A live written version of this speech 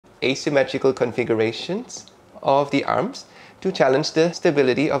asymmetrical configurations of the arms to challenge the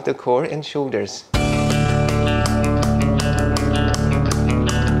stability of the core and shoulders.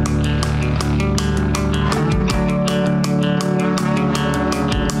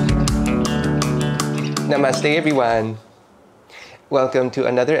 Namaste everyone! Welcome to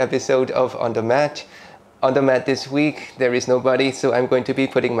another episode of On the Mat. On the mat this week, there is nobody, so I'm going to be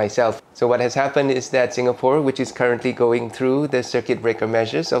putting myself. So what has happened is that Singapore, which is currently going through the circuit breaker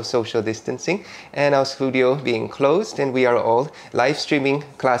measures of social distancing, and our studio being closed, and we are all live streaming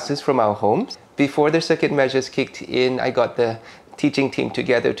classes from our homes. Before the circuit measures kicked in, I got the teaching team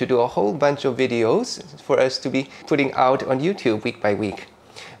together to do a whole bunch of videos for us to be putting out on YouTube week by week.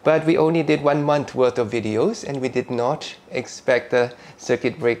 But we only did 1 month worth of videos, and we did not expect the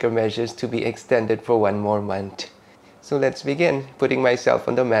circuit breaker measures to be extended for 1 more month. So let's begin putting myself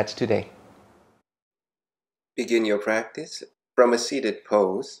on the mat today. Begin your practice from a seated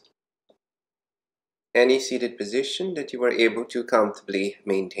pose, any seated position that you are able to comfortably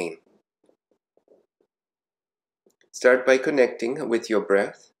maintain. Start by connecting with your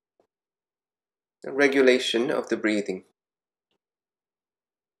breath, a regulation of the breathing.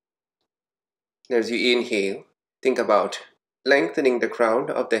 As you inhale, think about lengthening the crown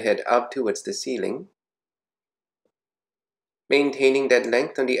of the head up towards the ceiling. Maintaining that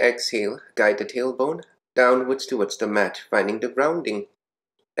length on the exhale, guide the tailbone downwards towards the mat, finding the grounding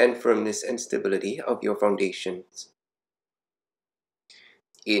and firmness and stability of your foundations.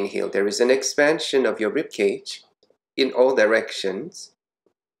 Inhale, there is an expansion of your ribcage in all directions.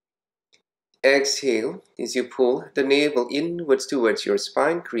 Exhale, as you pull the navel inwards towards your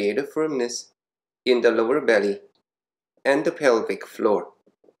spine, create a firmness in the lower belly and the pelvic floor.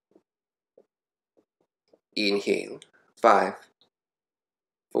 Inhale, 5,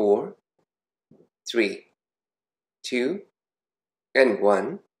 4, 3, 2, and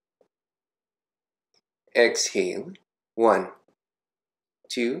 1. Exhale, 1,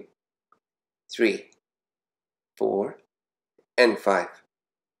 2, 3, 4, and 5.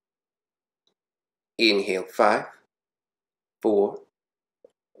 Inhale, 5, 4,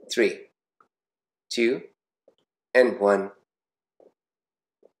 3, 2, and 1.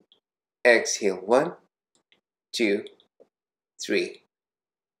 Exhale, 1, 2, 3,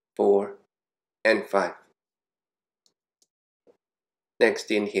 4, and 5.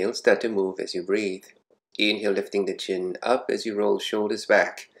 Next, inhale, start to move as you breathe. Inhale, lifting the chin up as you roll shoulders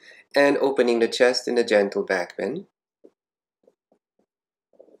back and opening the chest in a gentle back bend.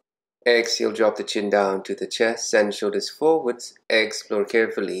 Exhale, drop the chin down to the chest, send shoulders forwards, explore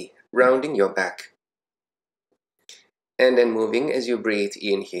carefully, rounding your back. And then moving as you breathe,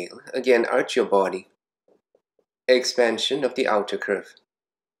 inhale. Again, arch your body. Expansion of the outer curve.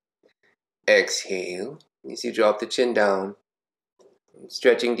 Exhale, as you drop the chin down,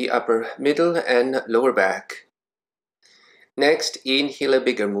 stretching the upper, middle, and lower back. Next, inhale, a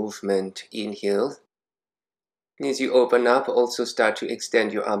bigger movement. Inhale. As you open up, also start to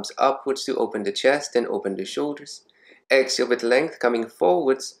extend your arms upwards to open the chest and open the shoulders. Exhale with length coming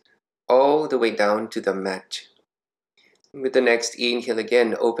forwards all the way down to the mat. With the next inhale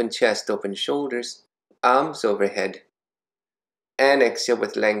again, open chest, open shoulders, arms overhead. And exhale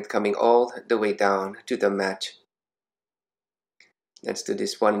with length coming all the way down to the mat. Let's do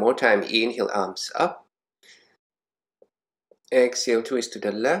this one more time. Inhale, arms up. Exhale, twist to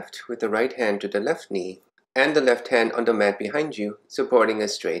the left with the right hand to the left knee and the left hand on the mat behind you, supporting a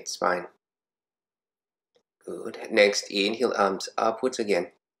straight spine. Good. Next, inhale, arms upwards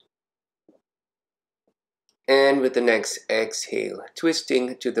again. And with the next exhale,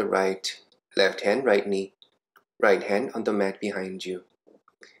 twisting to the right, left hand, right knee, right hand on the mat behind you.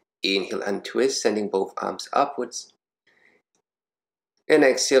 Inhale, untwist, sending both arms upwards. And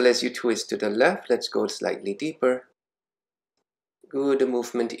exhale as you twist to the left. Let's go slightly deeper. Good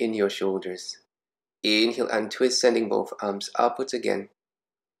movement in your shoulders. Inhale, untwist, sending both arms upwards again.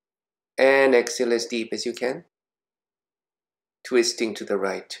 And exhale as deep as you can. Twisting to the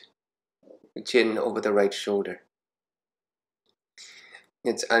right. Chin over the right shoulder.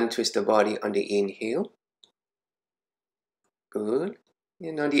 Let's untwist the body on the inhale. Good.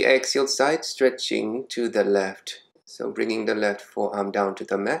 And on the exhale side, stretching to the left. So bringing the left forearm down to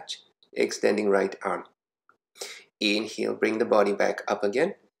the mat, extending right arm. Inhale, bring the body back up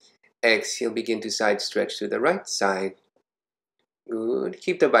again. Exhale, begin to side stretch to the right side. Good.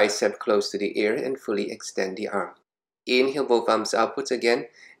 Keep the bicep close to the ear and fully extend the arm. Inhale, both arms upwards again.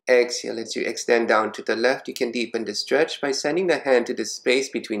 Exhale, as you extend down to the left, you can deepen the stretch by sending the hand to the space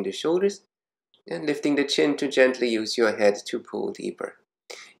between the shoulders and lifting the chin to gently use your head to pull deeper.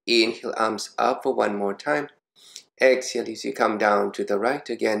 Inhale, arms up for one more time. Exhale as you come down to the right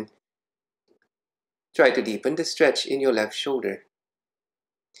again. Try to deepen the stretch in your left shoulder.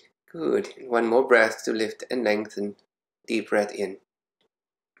 Good. One more breath to lift and lengthen. Deep breath in.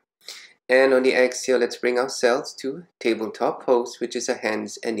 And on the exhale, let's bring ourselves to tabletop pose, which is a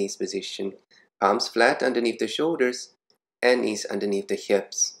hands and knees position. Palms flat underneath the shoulders and knees underneath the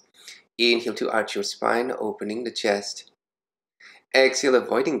hips. Inhale to arch your spine, opening the chest. Exhale,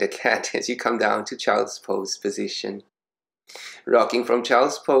 avoiding the cat as you come down to child's pose position. Rocking from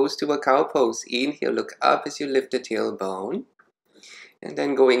child's pose to a cow pose. Inhale, look up as you lift the tailbone. And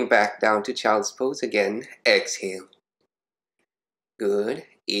then going back down to child's pose again. Exhale. Good.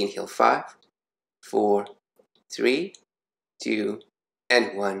 Inhale, 5, 4, 3, 2,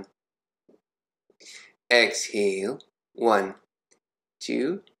 and 1. Exhale, 1,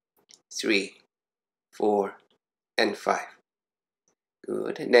 2, 3, 4, and 5.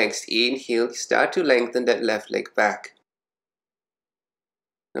 Good. Next, inhale, start to lengthen that left leg back.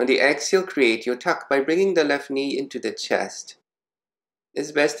 On the exhale, create your tuck by bringing the left knee into the chest.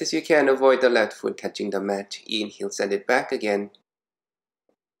 As best as you can, avoid the left foot touching the mat. Inhale, send it back again.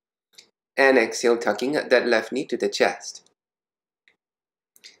 And exhale, tucking that left knee to the chest.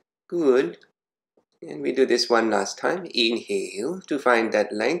 Good. And we do this one last time. Inhale to find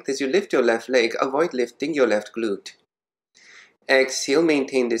that length. As you lift your left leg, avoid lifting your left glute. Exhale,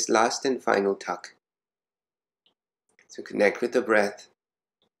 maintain this last and final tuck. So connect with the breath.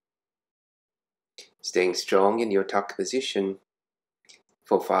 Staying strong in your tuck position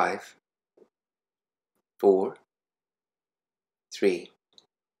for 5, 4, 3,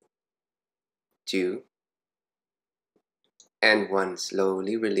 2, and 1.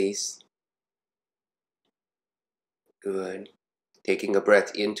 Slowly release. Good. Taking a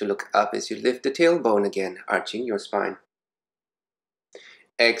breath in to look up as you lift the tailbone again, arching your spine.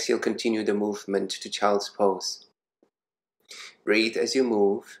 Exhale, continue the movement to child's pose. Breathe as you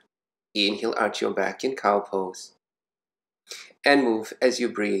move. Inhale, arch your back in cow pose. And move as you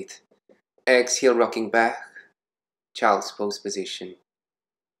breathe. Exhale, rocking back, child's pose position.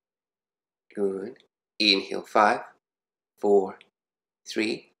 Good. Inhale, 5, 4,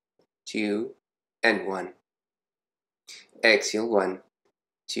 3, 2, and 1. Exhale, 1,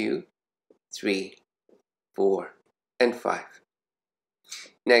 2, 3, 4, and 5.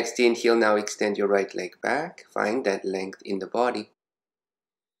 Next, inhale, now extend your right leg back. Find that length in the body.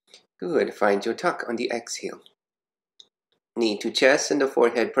 Good. Find your tuck on the exhale. Knee to chest and the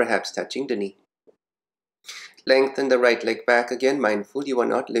forehead perhaps touching the knee. Lengthen the right leg back again, mindful you are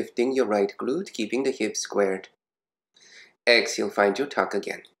not lifting your right glute, keeping the hips squared. Exhale, find your tuck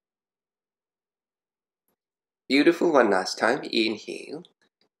again. Beautiful. One last time. Inhale,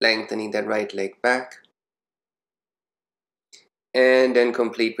 lengthening that right leg back. And then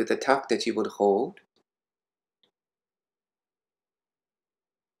complete with a tuck that you would hold.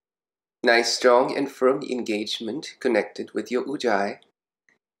 Nice, strong and firm engagement connected with your ujjayi.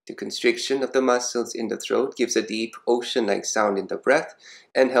 The constriction of the muscles in the throat gives a deep ocean-like sound in the breath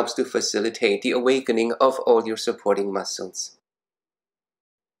and helps to facilitate the awakening of all your supporting muscles.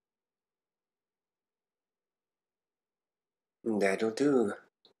 That'll do.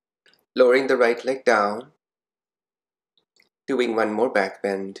 Lowering the right leg down. Doing one more back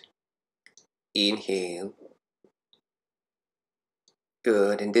bend. Inhale.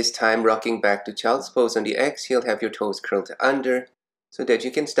 Good. And this time rocking back to child's pose on the exhale. Have your toes curled under so that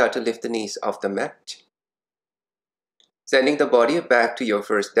you can start to lift the knees off the mat. Sending the body back to your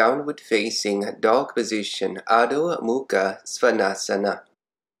first downward facing dog position, Adho Mukha Svanasana.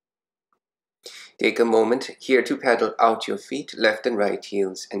 Take a moment here to paddle out your feet, left and right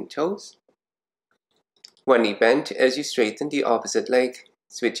heels and toes. One knee bent as you straighten the opposite leg,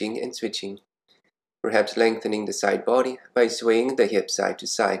 switching and switching. Perhaps lengthening the side body by swaying the hip side to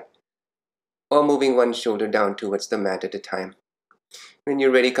side, or moving one shoulder down towards the mat at a time. When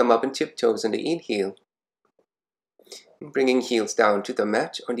you're ready, come up on tiptoes on the inhale, bringing heels down to the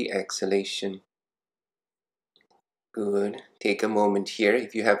mat on the exhalation. Good. Take a moment here.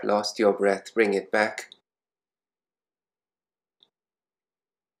 If you have lost your breath, bring it back.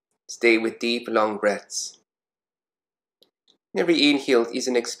 Stay with deep, long breaths. Every inhale is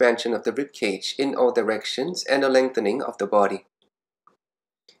an expansion of the ribcage in all directions and a lengthening of the body.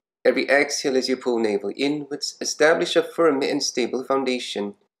 Every exhale as you pull navel inwards, establish a firm and stable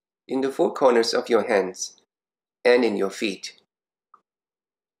foundation in the four corners of your hands and in your feet.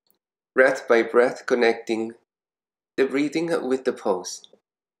 Breath by breath, connecting the breathing with the pose.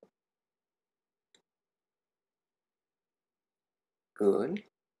 Good.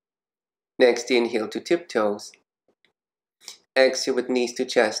 Next, inhale to tiptoes. Exhale with knees to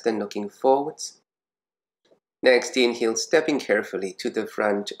chest and looking forwards. Next, inhale, stepping carefully to the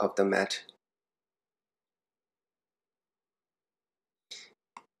front of the mat.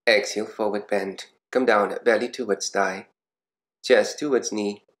 Exhale, forward bend. Come down, belly towards thigh, chest towards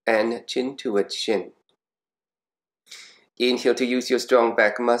knee, and chin towards shin. Inhale to use your strong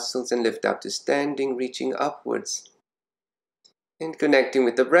back muscles and lift up to standing, reaching upwards. And connecting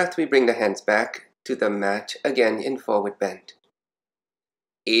with the breath, we bring the hands back to the mat, again in forward bend.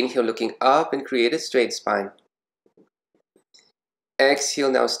 Inhale, looking up and create a straight spine.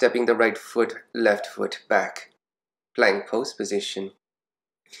 Exhale, now stepping the right foot, left foot back. Plank pose position.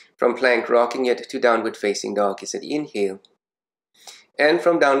 From plank, rocking it to downward facing dog is an inhale. And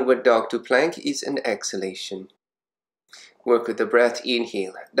from downward dog to plank is an exhalation. Work with the breath.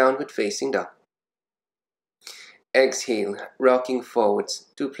 Inhale, downward facing dog. Exhale, rocking forwards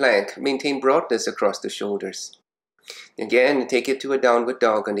to plank. Maintain broadness across the shoulders. Again, take it to a downward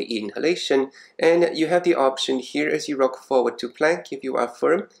dog on the inhalation, and you have the option here as you rock forward to plank. If you are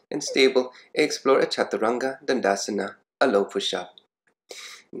firm and stable, explore a chaturanga dandasana, a low push-up.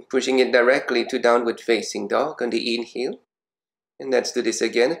 Pushing it directly to downward facing dog on the inhale. And let's do this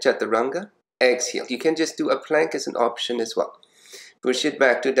again, chaturanga. Exhale. You can just do a plank as an option as well. Push it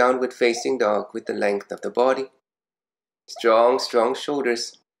back to downward facing dog with the length of the body. Strong, strong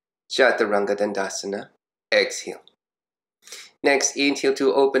shoulders. Chaturanga dandasana. Exhale. Next, inhale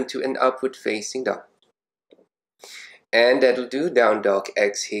to open to an upward facing dog. And that'll do down dog.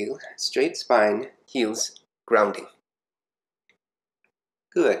 Exhale, straight spine, heels grounding.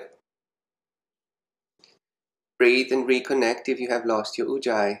 Good. Breathe and reconnect if you have lost your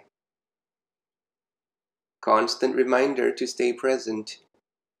ujjayi. Constant reminder to stay present.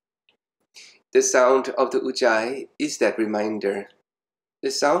 The sound of the ujjayi is that reminder.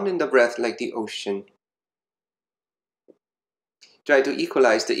 The sound in the breath like the ocean. Try to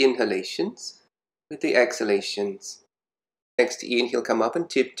equalize the inhalations with the exhalations. Next, inhale, come up on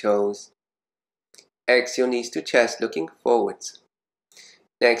tiptoes. Exhale, knees to chest, looking forwards.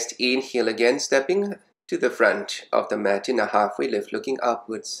 Next, inhale again, stepping to the front of the mat in a halfway lift, looking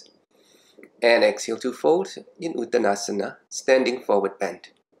upwards. And exhale to fold in Uttanasana, standing forward bend.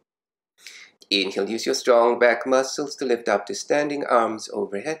 Inhale, use your strong back muscles to lift up to standing, arms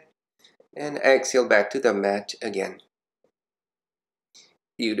overhead. And exhale back to the mat again.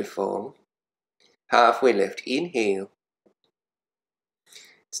 Beautiful. Halfway lift, inhale.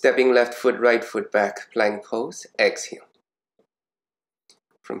 Stepping left foot, right foot back, plank pose, exhale.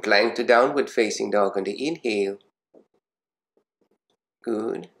 From plank to downward facing dog on the inhale.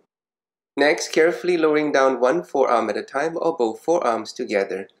 Good. Next, carefully lowering down one forearm at a time or both forearms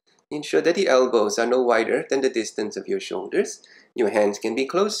together. Ensure that the elbows are no wider than the distance of your shoulders. Your hands can be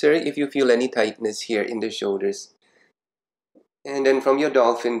closer if you feel any tightness here in the shoulders. And then from your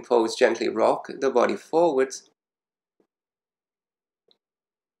dolphin pose, gently rock the body forwards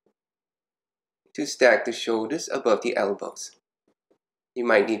to stack the shoulders above the elbows. You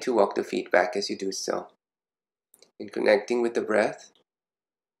might need to walk the feet back as you do so. And connecting with the breath.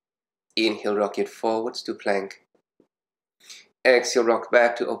 Inhale, rock it forwards to plank. Exhale, rock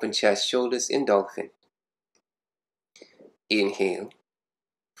back to open chest, shoulders in dolphin. Inhale,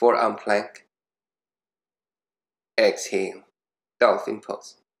 forearm plank. Exhale, dolphin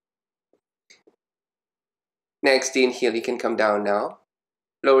pose. Next, inhale, you can come down now.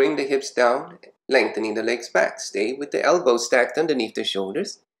 Lowering the hips down, lengthening the legs back. Stay with the elbows stacked underneath the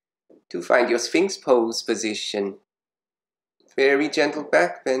shoulders to find your Sphinx pose position. Very gentle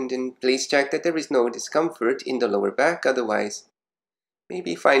back bend, and please check that there is no discomfort in the lower back. Otherwise,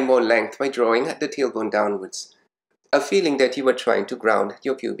 maybe find more length by drawing the tailbone downwards. A feeling that you are trying to ground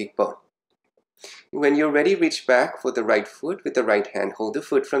your pubic bone. When you're ready, reach back for the right foot with the right hand. Hold the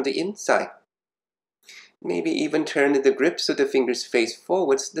foot from the inside. Maybe even turn the grip so the fingers face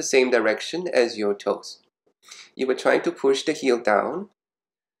forwards the same direction as your toes. You are trying to push the heel down,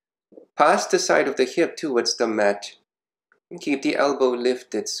 past the side of the hip towards the mat. And keep the elbow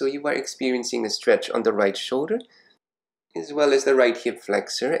lifted so you are experiencing a stretch on the right shoulder as well as the right hip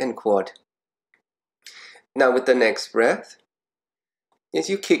flexor and quad. Now with the next breath, as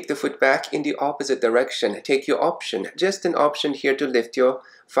you kick the foot back in the opposite direction, take your option, just an option here to lift your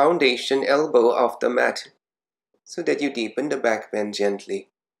foundation elbow off the mat so that you deepen the back bend gently.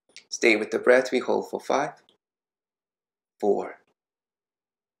 Stay with the breath. We hold for 5, 4,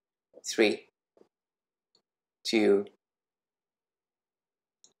 3, 2,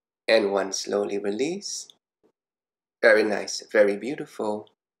 and 1. Slowly release. Very nice, very beautiful.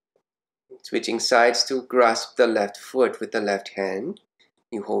 Switching sides to grasp the left foot with the left hand.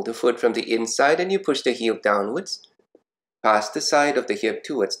 You hold the foot from the inside and you push the heel downwards, past the side of the hip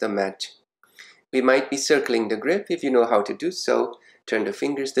towards the mat. We might be circling the grip. If you know how to do so, turn the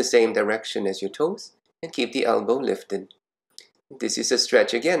fingers the same direction as your toes and keep the elbow lifted. This is a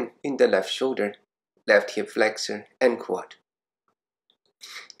stretch again in the left shoulder, left hip flexor, and quad.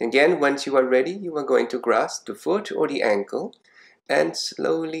 Again, once you are ready, you are going to grasp the foot or the ankle and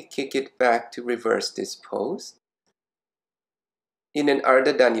slowly kick it back to reverse this pose in an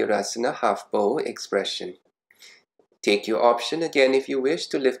Ardha Dhanurasana half bow expression. Take your option again if you wish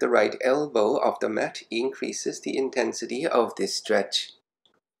to lift the right elbow off the mat, increases the intensity of this stretch.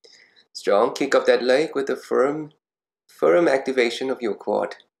 Strong kick of that leg with a firm activation of your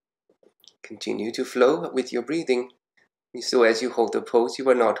quad. Continue to flow with your breathing. So as you hold the pose, you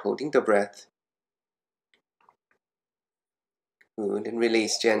are not holding the breath. Good, and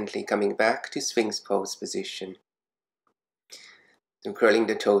release gently, coming back to Sphinx pose position. So curling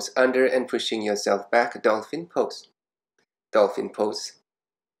the toes under and pushing yourself back, dolphin pose. Dolphin pose.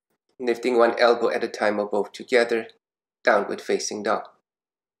 Lifting one elbow at a time or both together, downward facing dog.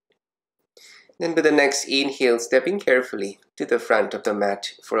 Then with the next inhale, stepping carefully to the front of the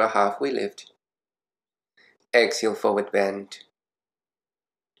mat for a halfway lift. Exhale, forward bend.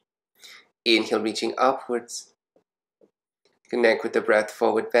 Inhale, reaching upwards. Connect with the breath,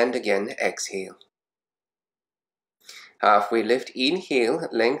 forward bend again, exhale. Halfway lift, inhale,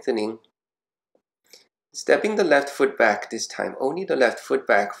 lengthening. Stepping the left foot back this time, only the left foot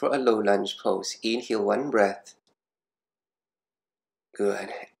back for a low lunge pose. Inhale, one breath. Good.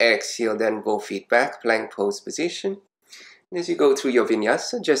 Exhale, then both feet back, plank pose position. And as you go through your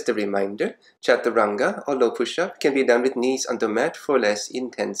vinyasa, just a reminder, chaturanga or low push-up can be done with knees on the mat for less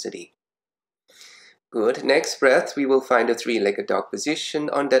intensity. Good. Next breath, we will find a three-legged dog position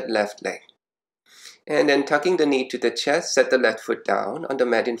on that left leg. And then tucking the knee to the chest, set the left foot down on the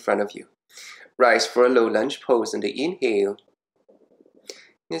mat in front of you. Rise for a low lunge pose on the inhale.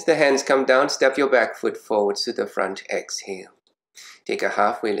 As the hands come down, step your back foot forwards to the front, exhale. Take a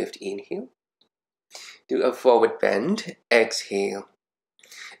halfway lift, inhale. Do a forward bend, exhale.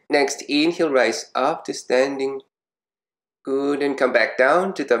 Next, inhale, rise up to standing. Good, and come back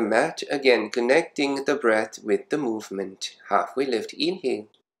down to the mat, again connecting the breath with the movement. Halfway lift, inhale.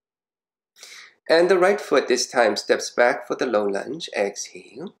 And the right foot this time steps back for the low lunge,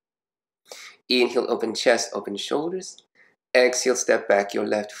 exhale. Inhale, open chest, open shoulders. Exhale, step back your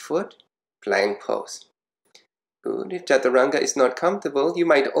left foot, plank pose. Good. If chaturanga is not comfortable, you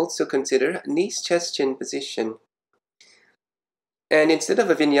might also consider knees, chest, chin position. And instead of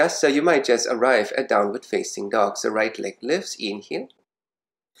a vinyasa, you might just arrive at downward facing dog. So right leg lifts, inhale.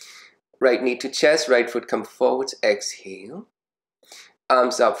 Right knee to chest, right foot come forwards, exhale.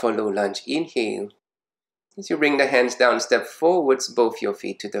 Arms up for low lunge, inhale. As you bring the hands down, step forwards, both your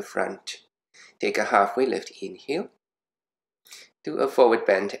feet to the front. Take a halfway lift, inhale. Do a forward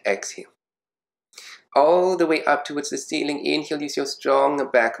bend, exhale. All the way up towards the ceiling, inhale, use your strong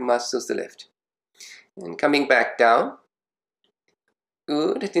back muscles to lift. And coming back down.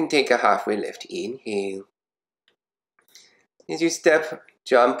 Good, then take a halfway lift, inhale. As you step,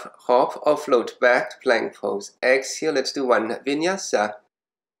 jump, hop, or float back to plank pose, exhale, let's do one vinyasa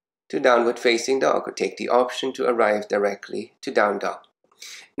to downward facing dog, or take the option to arrive directly to down dog.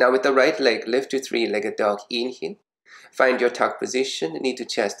 Now with the right leg, lift to three-legged dog, inhale. Find your tuck position, knee to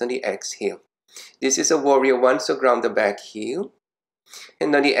chest on the exhale. This is a warrior one, so ground the back heel.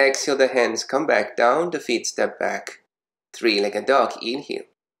 And on the exhale, the hands come back down, the feet step back. Three-legged dog, inhale.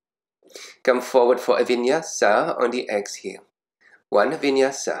 Come forward for a vinyasa on the exhale. One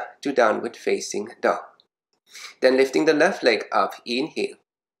vinyasa to downward facing dog. Then lifting the left leg up, inhale.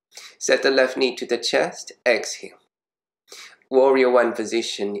 Set the left knee to the chest, exhale. Warrior one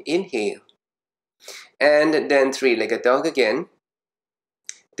position, inhale. And then three-legged dog again,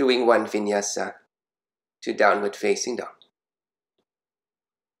 doing one vinyasa to downward facing dog.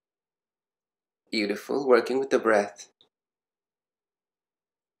 Beautiful, working with the breath.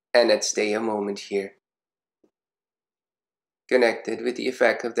 And let's stay a moment here, connected with the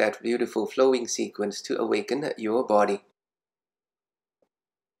effect of that beautiful flowing sequence to awaken your body.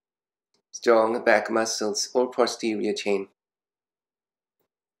 Strong back muscles or posterior chain.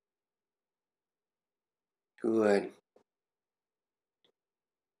 Good.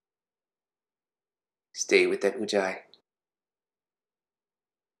 Stay with that ujjayi.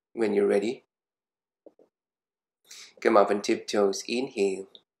 When you're ready, come up on tiptoes, inhale.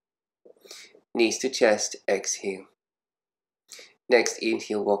 Knees to chest, exhale. Next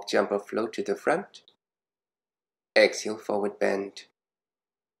inhale, walk, jump or float to the front. Exhale, forward bend.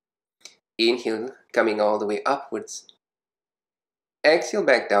 Inhale, coming all the way upwards. Exhale,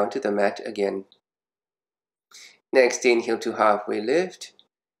 back down to the mat again. Next inhale to halfway lift.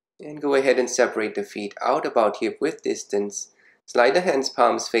 And go ahead and separate the feet out about hip width distance. Slide the hands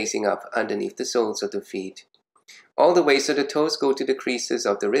palms facing up underneath the soles of the feet, all the way so the toes go to the creases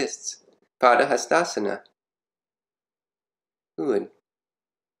of the wrists. Padahastasana. Good.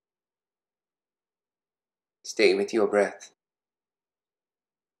 Stay with your breath.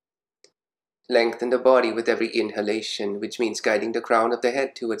 Lengthen the body with every inhalation, which means guiding the crown of the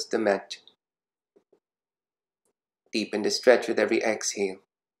head towards the mat. Deepen the stretch with every exhale.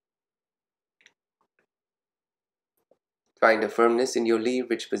 Find a firmness in your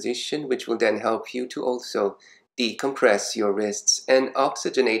leverage position, which will then help you to also decompress your wrists and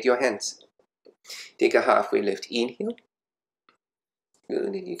oxygenate your hands. Take a halfway lift, inhale.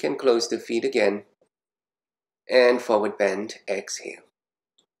 Good, and you can close the feet again. And forward bend, exhale.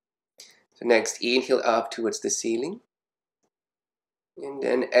 So next, inhale up towards the ceiling. And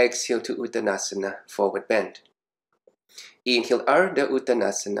then exhale to Uttanasana, forward bend. Inhale, Ardha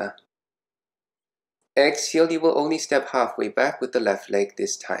Uttanasana. Exhale, you will only step halfway back with the left leg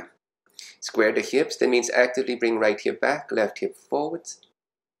this time. Square the hips, that means actively bring right hip back, left hip forwards.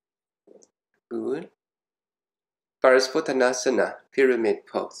 Good. Parasvottanasana, pyramid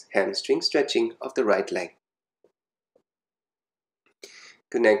pose, hamstring stretching of the right leg.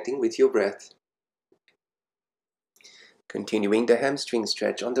 Connecting with your breath. Continuing the hamstring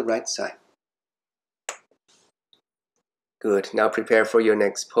stretch on the right side. Good. Now prepare for your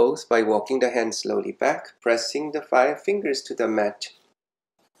next pose by walking the hands slowly back, pressing the 5 fingers to the mat.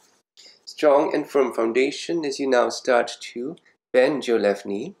 Strong and firm foundation as you now start to bend your left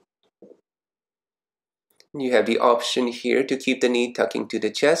knee. You have the option here to keep the knee tucking to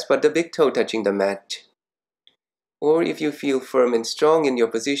the chest, but the big toe touching the mat. Or if you feel firm and strong in your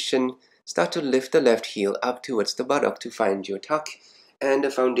position, start to lift the left heel up towards the buttock to find your tuck, and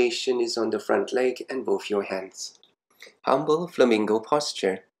the foundation is on the front leg and both your hands. Humble flamingo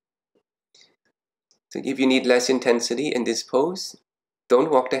posture. So if you need less intensity in this pose,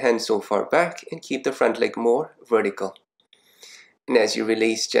 don't walk the hands so far back and keep the front leg more vertical. And as you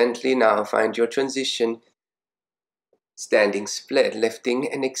release gently, now find your transition. Standing split, lifting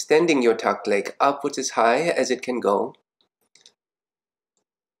and extending your tucked leg upwards as high as it can go.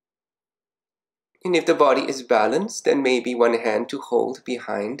 And if the body is balanced, then maybe one hand to hold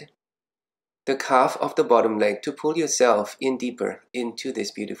behind the calf of the bottom leg to pull yourself in deeper into this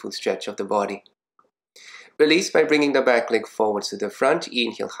beautiful stretch of the body. Release by bringing the back leg forwards to the front.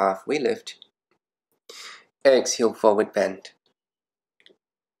 Inhale, halfway lift. Exhale, forward bend.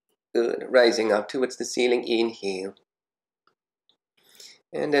 Good. Rising up towards the ceiling. Inhale.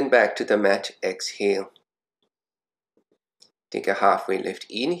 And then back to the mat. Exhale. Take a halfway lift.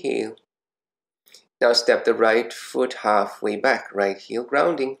 Inhale. Now step the right foot halfway back. Right heel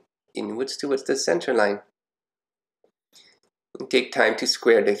grounding inwards towards the center line. And take time to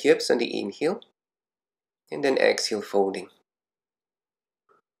square the hips on the inhale. And then exhale, folding.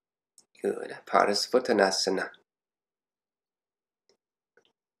 Good. Parasvottanasana.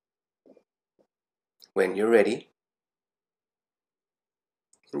 When you're ready,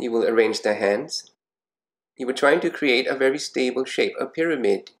 you will arrange the hands. You were trying to create a very stable shape, a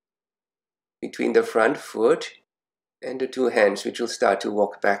pyramid, between the front foot and the 2 hands, which will start to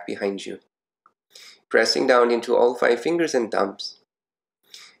walk back behind you. Pressing down into all 5 fingers and thumbs.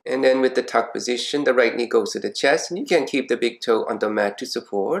 And then with the tuck position, the right knee goes to the chest, and you can keep the big toe on the mat to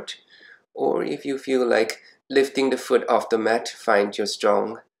support. Or if you feel like lifting the foot off the mat, find your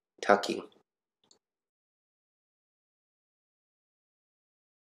strong tucking.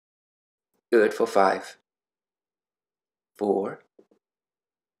 Good for 5, 4,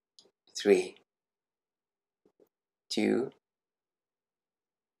 3, 2,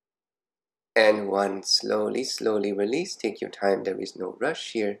 and 1. Slowly, slowly release. Take your time. There is no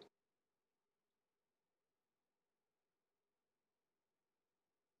rush here.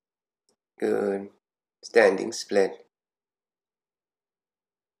 Good. Standing split.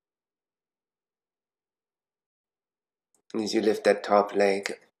 As you lift that top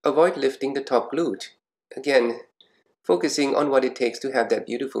leg, avoid lifting the top glute. Again, focusing on what it takes to have that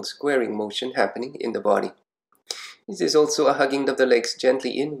beautiful squaring motion happening in the body. This is also a hugging of the legs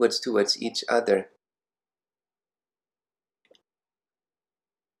gently inwards towards each other.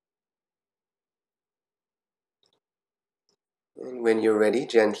 And when you're ready,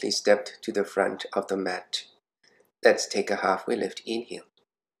 gently step to the front of the mat. Let's take a halfway lift. Inhale.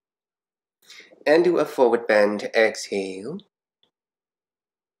 And do a forward bend. Exhale.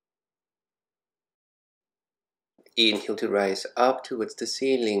 Inhale to rise up towards the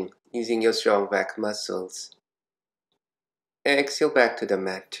ceiling using your strong back muscles. Exhale back to the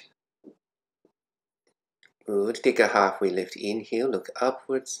mat. Good. Take a halfway lift. Inhale. Look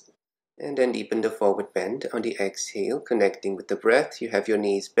upwards. And then deepen the forward bend on the exhale, connecting with the breath. You have your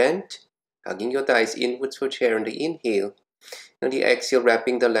knees bent, hugging your thighs inwards for chair on the inhale. On the exhale,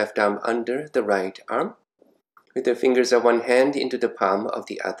 wrapping the left arm under the right arm, with the fingers of one hand into the palm of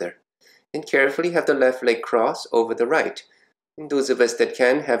the other. And carefully have the left leg cross over the right. And those of us that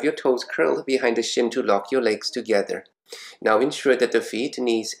can, have your toes curled behind the shin to lock your legs together. Now ensure that the feet,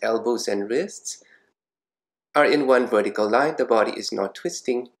 knees, elbows, and wrists are in one vertical line. The body is not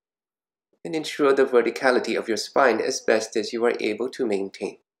twisting. And ensure the verticality of your spine as best as you are able to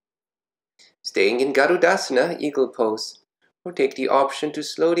maintain. Staying in Garudasana, eagle pose, or take the option to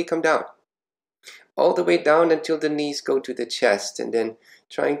slowly come down. All the way down until the knees go to the chest, and then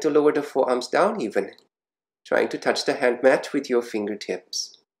trying to lower the forearms down even. Trying to touch the hand mat with your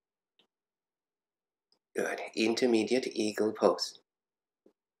fingertips. Good. Intermediate eagle pose.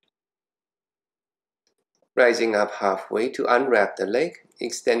 Rising up halfway to unwrap the leg,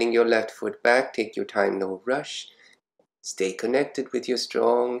 extending your left foot back, take your time, no rush. Stay connected with your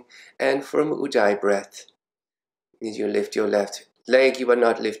strong and firm Ujjayi breath. As you lift your left leg, you are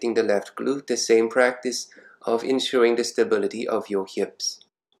not lifting the left glute, the same practice of ensuring the stability of your hips.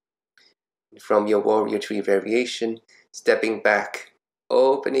 From your Warrior 3 variation, stepping back,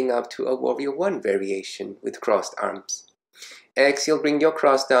 opening up to a Warrior 1 variation with crossed arms. Exhale, bring your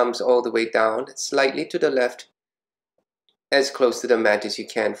crossed arms all the way down, slightly to the left, as close to the mat as you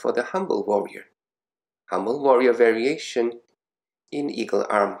can for the Humble Warrior. Humble Warrior variation in eagle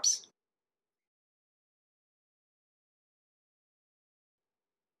arms.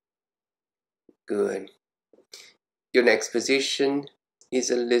 Good. Your next position is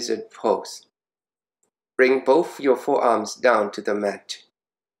a lizard pose. Bring both your forearms down to the mat.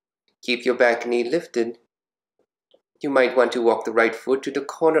 Keep your back knee lifted. You might want to walk the right foot to the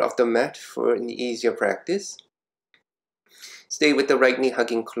corner of the mat for an easier practice. Stay with the right knee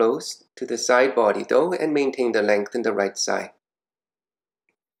hugging close to the side body though, and maintain the length in the right side.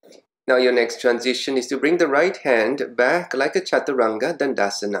 Now your next transition is to bring the right hand back like a Chaturanga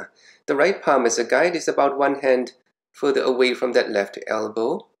Dandasana. The right palm as a guide is about one hand further away from that left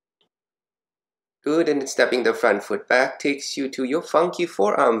elbow. Good, and stepping the front foot back takes you to your Funky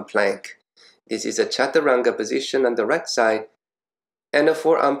Forearm Plank. This is a Chaturanga position on the right side, and a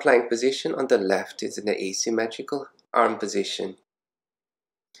forearm plank position on the left. It's an asymmetrical arm position.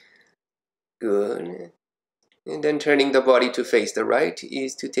 Good. And then turning the body to face the right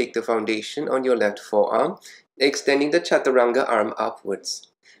is to take the foundation on your left forearm, extending the Chaturanga arm upwards.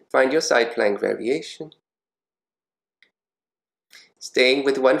 Find your side plank variation. Staying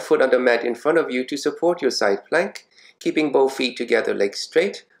with one foot on the mat in front of you to support your side plank, keeping both feet together, legs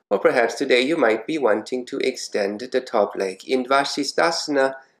straight, or perhaps today you might be wanting to extend the top leg in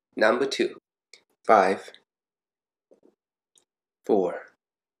Vasisthasana number 2. 5, 4,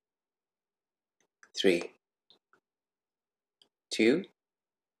 3, 2,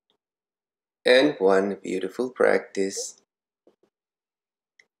 and 1. Beautiful practice.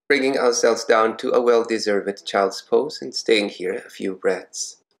 Bringing ourselves down to a well-deserved child's pose and staying here a few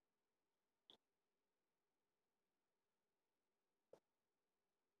breaths.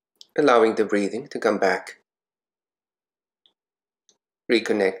 Allowing the breathing to come back.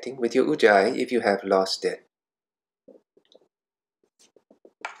 Reconnecting with your Ujjayi if you have lost it.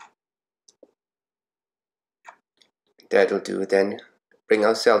 That'll do then. Bring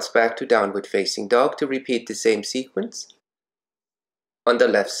ourselves back to downward facing dog to repeat the same sequence on the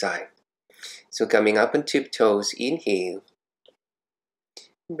left side. So coming up on tiptoes, inhale.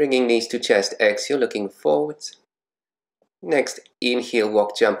 Bringing knees to chest, exhale, looking forwards. Next, inhale,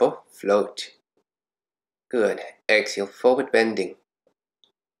 walk, jump up, float. Good. Exhale, forward bending.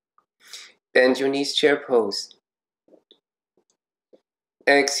 Bend your knees, chair pose.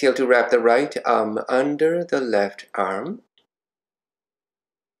 Exhale to wrap the right arm under the left arm.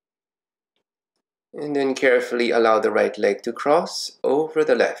 And then carefully allow the right leg to cross over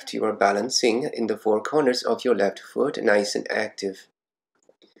the left. You are balancing in the four corners of your left foot, nice and active.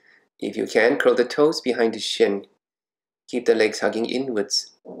 If you can, curl the toes behind the shin. Keep the legs hugging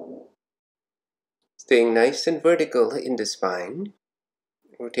inwards. Staying nice and vertical in the spine.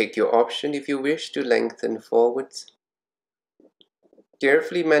 Or take your option if you wish to lengthen forwards.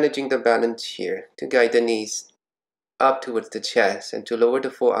 Carefully managing the balance here to guide the knees up towards the chest and to lower the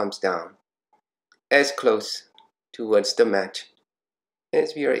forearms down as close towards the mat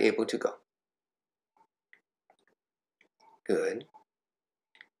as we are able to go. Good.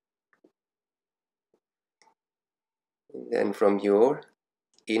 And then from your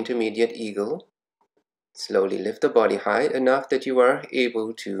intermediate eagle, slowly lift the body high enough that you are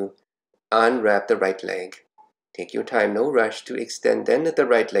able to unwrap the right leg. Take your time, no rush, to extend then the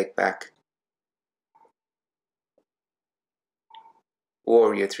right leg back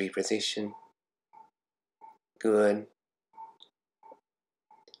Warrior 3 position. Good.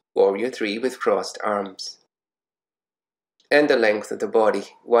 Warrior 3 with crossed arms. And the length of the body,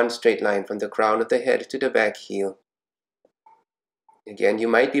 one straight line from the crown of the head to the back heel. Again, you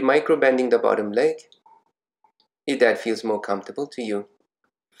might be micro-bending the bottom leg, if that feels more comfortable to you.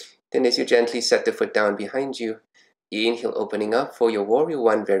 Then as you gently set the foot down behind you, inhale, opening up for your Warrior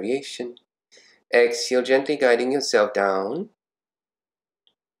 1 variation. Exhale, gently guiding yourself down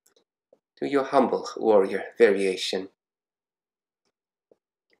to your humble Warrior variation.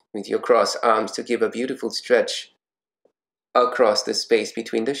 With your crossed arms to give a beautiful stretch across the space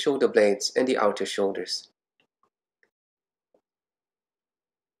between the shoulder blades and the outer shoulders.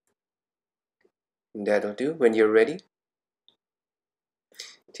 That'll do. When you're ready,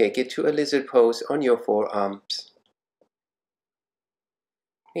 take it to a lizard pose on your forearms.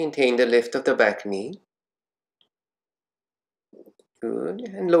 Maintain the lift of the back knee. Good.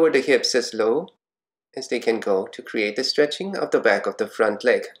 And lower the hips as low as they can go to create the stretching of the back of the front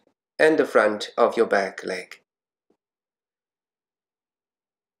leg and the front of your back leg.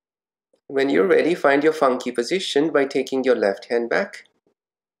 When you're ready, find your funky position by taking your left hand back.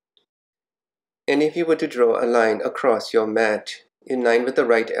 And if you were to draw a line across your mat in line with the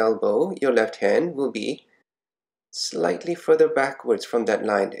right elbow, your left hand will be slightly further backwards from that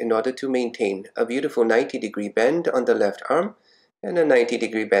line in order to maintain a beautiful 90-degree bend on the left arm and a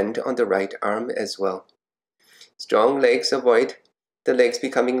 90-degree bend on the right arm as well. Strong legs, avoid the legs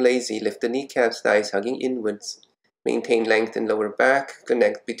becoming lazy. Lift the kneecaps, thighs hugging inwards. Maintain length in lower back.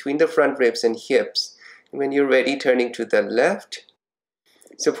 Connect between the front ribs and hips. When you're ready, turning to the left,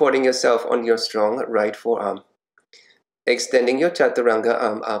 supporting yourself on your strong right forearm. Extending your chaturanga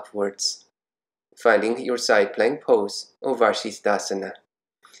arm upwards. Finding your side plank pose or Varshisthasana.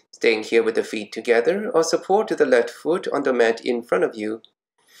 Staying here with the feet together or support to the left foot on the mat in front of you.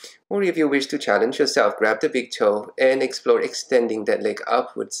 Or if you wish to challenge yourself, grab the big toe and explore extending that leg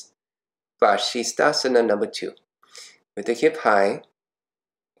upwards. Varshisthasana number 2. With the hip high,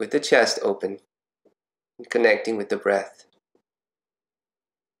 with the chest open, and connecting with the breath.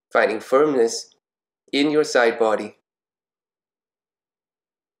 Finding firmness in your side body.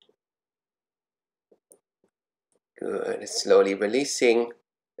 Good. Slowly releasing.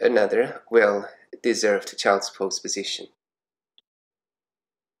 Another well-deserved child's pose position.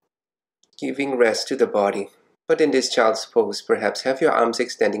 Giving rest to the body, but in this child's pose, perhaps have your arms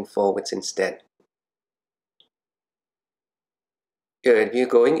extending forwards instead. Good. We're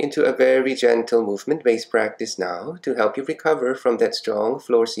going into a very gentle movement-based practice now to help you recover from that strong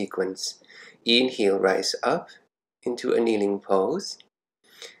floor sequence. Inhale, rise up into a kneeling pose.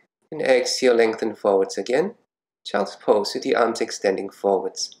 And exhale, lengthen forwards again. Child's pose with the arms extending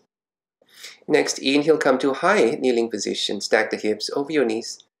forwards. Next, inhale, come to high kneeling position. Stack the hips over your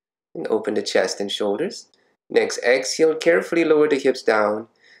knees and open the chest and shoulders. Next, exhale, carefully lower the hips down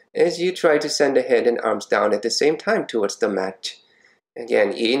as you try to send the head and arms down at the same time towards the mat.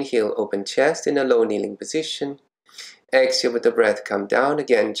 Again, inhale, open chest in a low kneeling position. Exhale, with the breath, come down.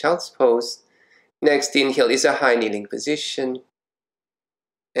 Again, child's pose. Next, inhale is a high kneeling position.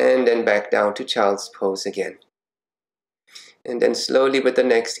 And then back down to child's pose again. And then slowly with the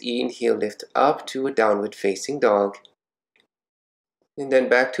next inhale, lift up to a downward facing dog. And then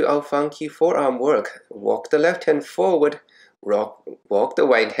back to our funky forearm work. Walk the left hand forward, walk the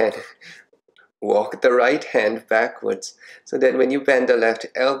right hand backwards. So that when you bend the left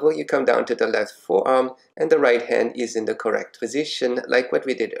elbow, you come down to the left forearm and the right hand is in the correct position, like what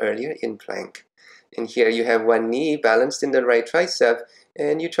we did earlier in plank. And here you have one knee balanced in the right tricep,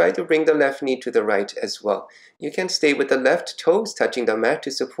 and you try to bring the left knee to the right as well. You can stay with the left toes touching the mat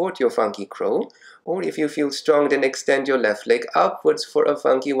to support your funky crow, or if you feel strong, then extend your left leg upwards for a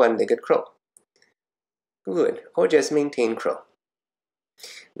funky one-legged crow. Good. Or just maintain crow.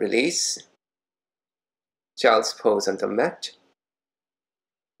 Release. Child's pose on the mat.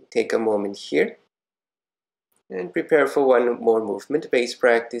 Take a moment here and prepare for one more movement-based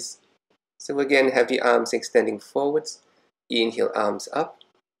practice. So again, have the arms extending forwards. Inhale, arms up.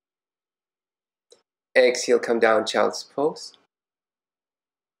 Exhale, come down, child's pose.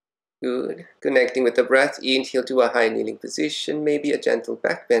 Good. Connecting with the breath, inhale to a high kneeling position, maybe a gentle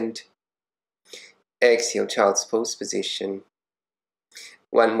back bend. Exhale, child's pose position.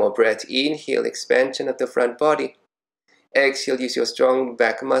 One more breath, inhale, expansion of the front body. Exhale, use your strong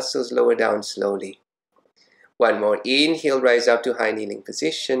back muscles, lower down slowly. One more inhale, rise up to high kneeling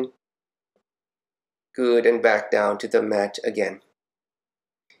position. Good, and back down to the mat again.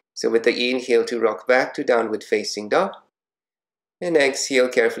 So with the inhale to rock back to downward facing dog. And exhale,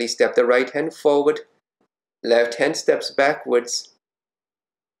 carefully step the right hand forward. Left hand steps backwards.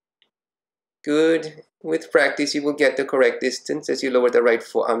 Good. With practice, you will get the correct distance as you lower the right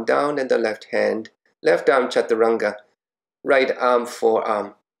forearm down and the left arm chaturanga, right arm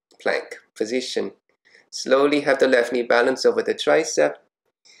forearm plank position. Slowly have the left knee balance over the tricep.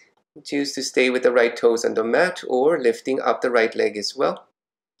 Choose to stay with the right toes on the mat or lifting up the right leg as well.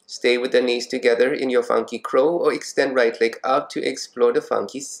 Stay with the knees together in your funky crow or extend right leg up to explore the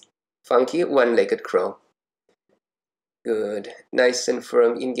funky one-legged crow. Good. Nice and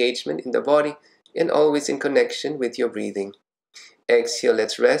firm engagement in the body and always in connection with your breathing. Exhale,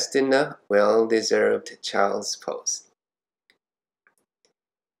 let's rest in a well-deserved child's pose.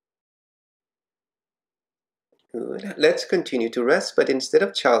 Good. Let's continue to rest, but instead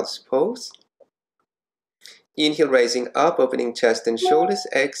of child's pose, inhale, rising up, opening chest and shoulders.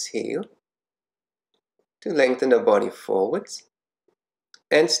 Exhale to lengthen the body forwards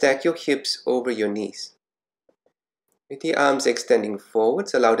and stack your hips over your knees. With the arms extending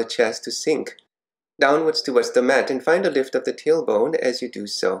forwards, allow the chest to sink downwards towards the mat and find a lift of the tailbone as you do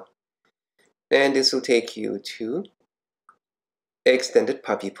so. And this will take you to extended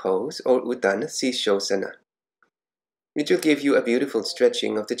puppy pose or Uddana Sirsasana, which will give you a beautiful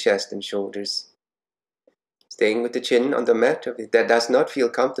stretching of the chest and shoulders. Staying with the chin on the mat. If that does not feel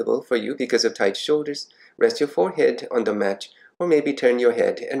comfortable for you because of tight shoulders, rest your forehead on the mat or maybe turn your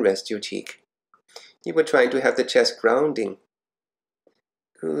head and rest your cheek. You were trying to have the chest grounding.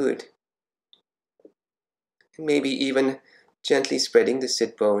 Good. And maybe even gently spreading the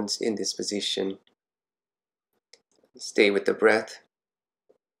sit bones in this position. Stay with the breath.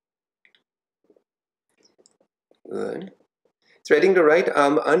 Good. Threading the right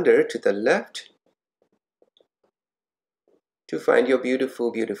arm under to the left to find your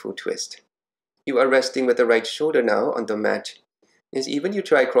beautiful, beautiful twist. You are resting with the right shoulder now on the mat. As even you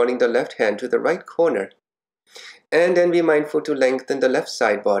try crawling the left hand to the right corner. And then be mindful to lengthen the left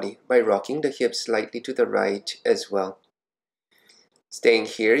side body by rocking the hips slightly to the right as well. Staying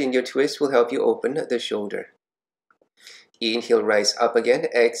here in your twist will help you open the shoulder. Inhale, rise up again.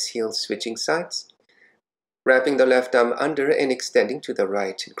 Exhale, switching sides. Wrapping the left arm under and extending to the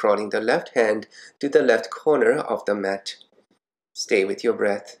right, crawling the left hand to the left corner of the mat. Stay with your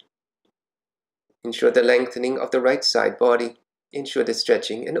breath. Ensure the lengthening of the right side body. Ensure the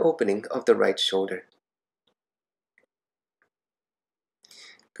stretching and opening of the right shoulder.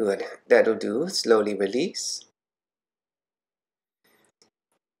 Good. That'll do. Slowly release.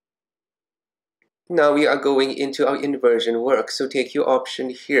 Now we are going into our inversion work, so take your option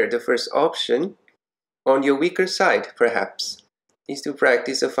here. The first option, on your weaker side perhaps, is to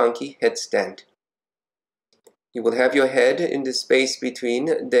practice a funky headstand. You will have your head in the space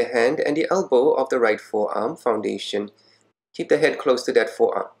between the hand and the elbow of the right forearm foundation. Keep the head close to that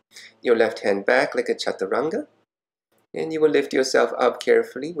forearm. Your left hand back like a chaturanga. And you will lift yourself up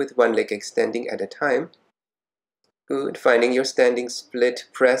carefully with one leg extending at a time. Good. Finding your standing split,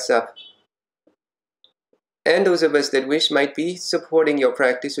 press up. And those of us that wish might be supporting your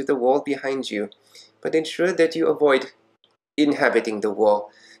practice with the wall behind you. But ensure that you avoid inhabiting the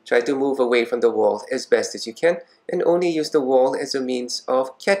wall. Try to move away from the wall as best as you can and only use the wall as a means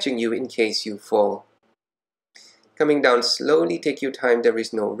of catching you in case you fall. Coming down slowly, take your time, there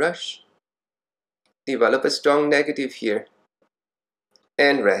is no rush. Develop a strong negative here.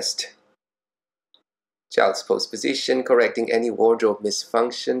 And rest. Child's pose position, correcting any wardrobe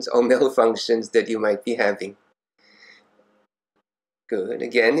misfunctions or malfunctions that you might be having. Good.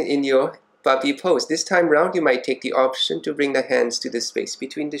 Again, in your puppy pose. This time round, you might take the option to bring the hands to the space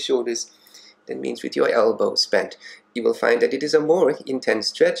between the shoulders. That means with your elbows bent. You will find that it is a more intense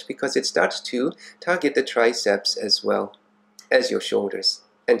stretch because it starts to target the triceps as well as your shoulders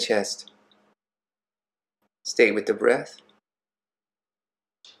and chest. Stay with the breath.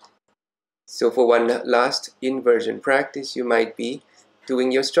 So for one last inversion practice, you might be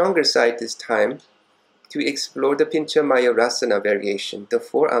doing your stronger side this time to explore the Pincha Mayurasana Variation, the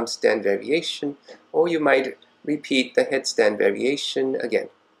forearm stand variation, or you might repeat the headstand variation again.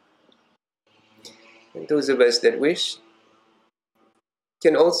 And those of us that wish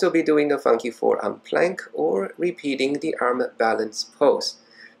can also be doing a funky forearm plank or repeating the arm balance pose.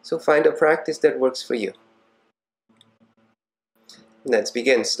 So find a practice that works for you. Let's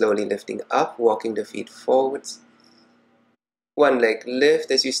begin slowly lifting up, walking the feet forwards. One leg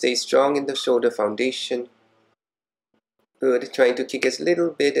lift as you stay strong in the shoulder foundation. Good, trying to kick as little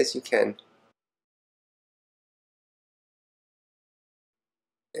bit as you can.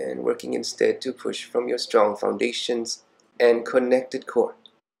 And working instead to push from your strong foundations and connected core.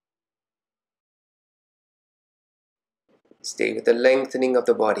 Stay with the lengthening of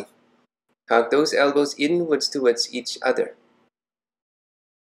the body. Hug those elbows inwards towards each other.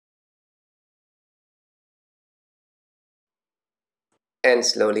 and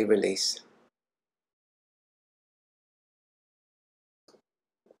slowly release.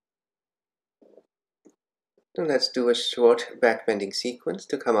 So let's do a short back bending sequence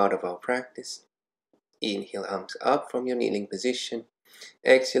to come out of our practice. Inhale, arms up from your kneeling position.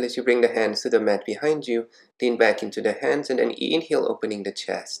 Exhale as you bring the hands to the mat behind you. Lean back into the hands and then inhale, opening the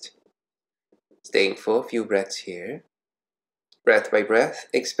chest. Staying for a few breaths here. Breath by breath,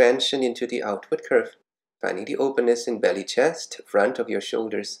 expansion into the outward curve, finding the openness in belly, chest, front of your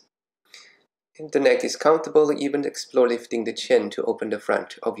shoulders. If the neck is comfortable, even explore lifting the chin to open the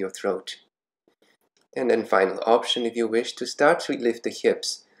front of your throat. And then final option, if you wish, to start to lift the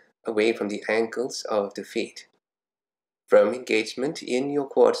hips away from the ankles of the feet. Firm engagement in your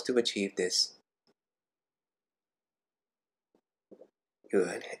quads to achieve this.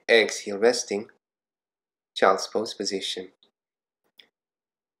 Good. Exhale, resting. Child's pose position.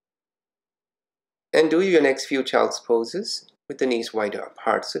 And do your next few child's poses with the knees wider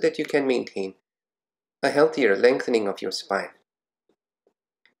apart so that you can maintain a healthier lengthening of your spine.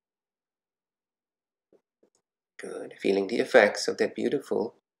 Good. Feeling the effects of that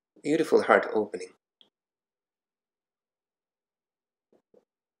beautiful, beautiful heart opening.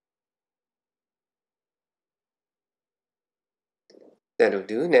 That'll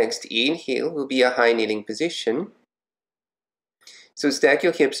do. Next, inhale will be a high kneeling position. So stack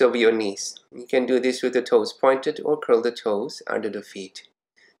your hips over your knees. You can do this with the toes pointed or curl the toes under the feet.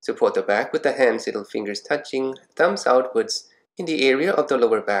 Support the back with the hands, little fingers touching, thumbs outwards in the area of the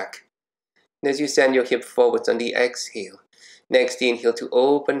lower back. And as you send your hip forwards on the exhale, next inhale to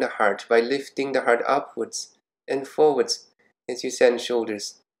open the heart by lifting the heart upwards and forwards as you send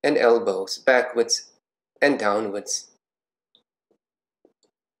shoulders and elbows backwards and downwards.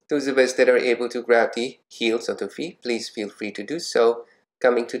 Those of us that are able to grab the heels of the feet, please feel free to do so,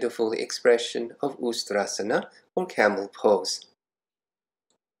 coming to the full expression of Ustrasana or camel pose.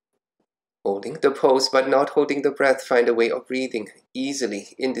 Holding the pose but not holding the breath, find a way of breathing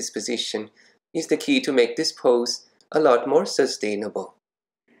easily in this position is the key to make this pose a lot more sustainable.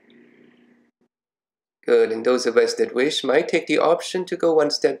 Good, and those of us that wish might take the option to go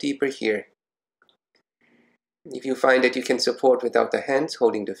one step deeper here. If you find that you can support without the hands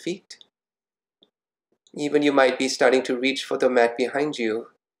holding the feet, even you might be starting to reach for the mat behind you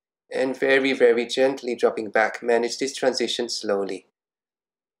and very, very gently dropping back. Manage this transition slowly.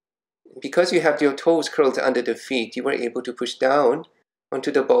 Because you have your toes curled under the feet, you are able to push down onto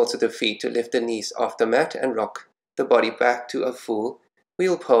the balls of the feet to lift the knees off the mat and rock the body back to a full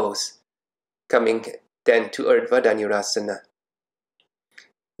wheel pose, coming then to Urdhva Dhanurasana.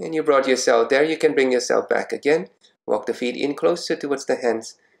 And you brought yourself there, you can bring yourself back again, walk the feet in closer towards the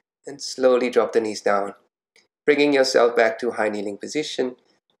hands, and slowly drop the knees down, bringing yourself back to high kneeling position,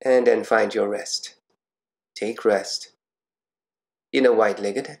 and then find your rest. Take rest in a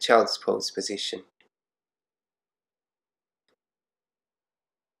wide-legged child's pose position.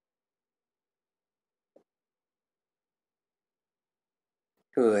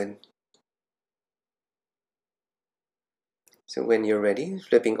 Good. So when you're ready,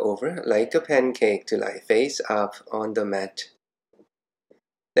 flipping over like a pancake to lie face up on the mat.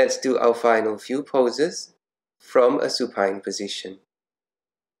 Let's do our final few poses from a supine position.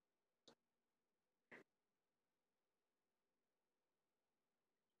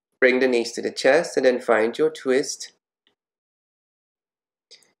 Bring the knees to the chest and then find your twist.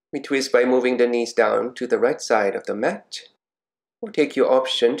 We twist by moving the knees down to the right side of the mat, or take your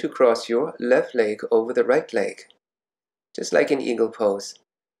option to cross your left leg over the right leg, just like in eagle pose.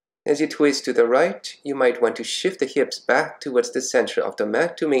 As you twist to the right, you might want to shift the hips back towards the center of the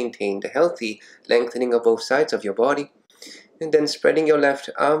mat to maintain the healthy lengthening of both sides of your body, and then spreading your left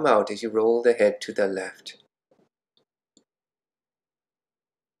arm out as you roll the head to the left.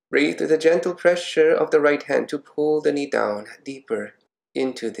 Breathe with the gentle pressure of the right hand to pull the knee down deeper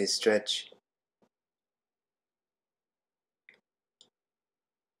into this stretch.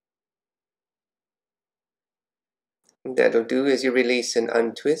 That'll do. As you release and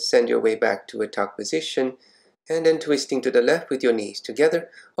untwist, send your way back to a tuck position, and then twisting to the left with your knees together,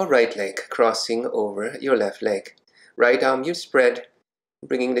 or right leg crossing over your left leg. Right arm you spread,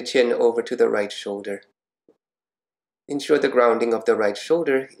 bringing the chin over to the right shoulder. Ensure the grounding of the right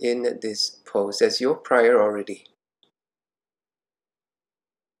shoulder in this pose as your priority.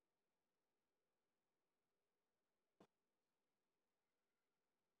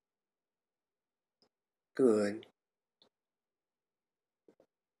 Good.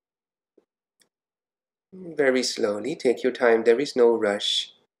 Very slowly, take your time, there is no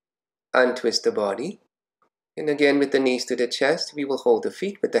rush. Untwist the body. And again with the knees to the chest, we will hold the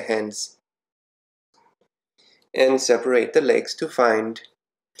feet with the hands. And separate the legs to find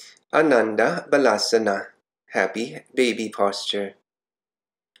Ananda Balasana, happy baby posture.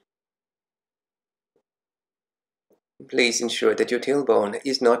 Please ensure that your tailbone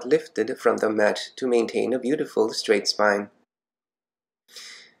is not lifted from the mat to maintain a beautiful straight spine.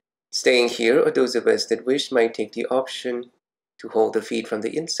 Staying here, or those of us that wish might take the option to hold the feet from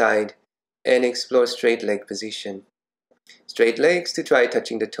the inside and explore straight leg position. Straight legs to try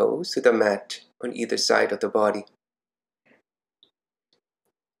touching the toes to the mat on either side of the body.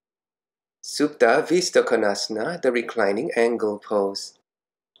 Supta Vista Konasana, the reclining angle pose.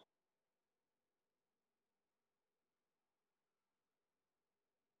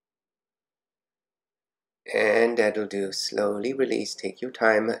 And that'll do. Slowly release. Take your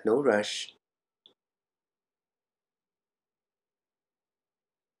time, no rush.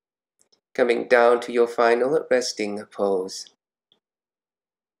 Coming down to your final resting pose.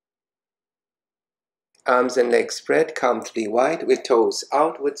 Arms and legs spread comfortably wide with toes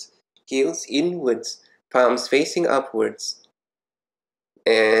outwards, heels inwards, palms facing upwards.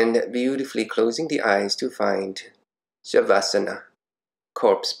 And beautifully closing the eyes to find Shavasana,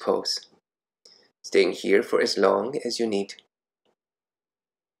 corpse pose. Staying here for as long as you need.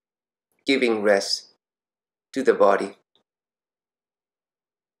 Giving rest to the body.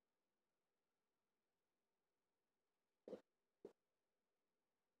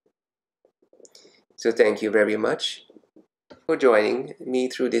 So thank you very much for joining me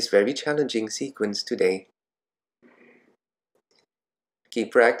through this very challenging sequence today.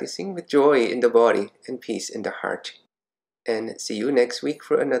 Keep practicing with joy in the body and peace in the heart. And see you next week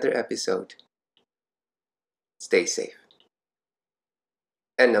for another episode. Stay safe.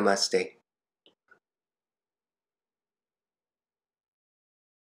 And namaste.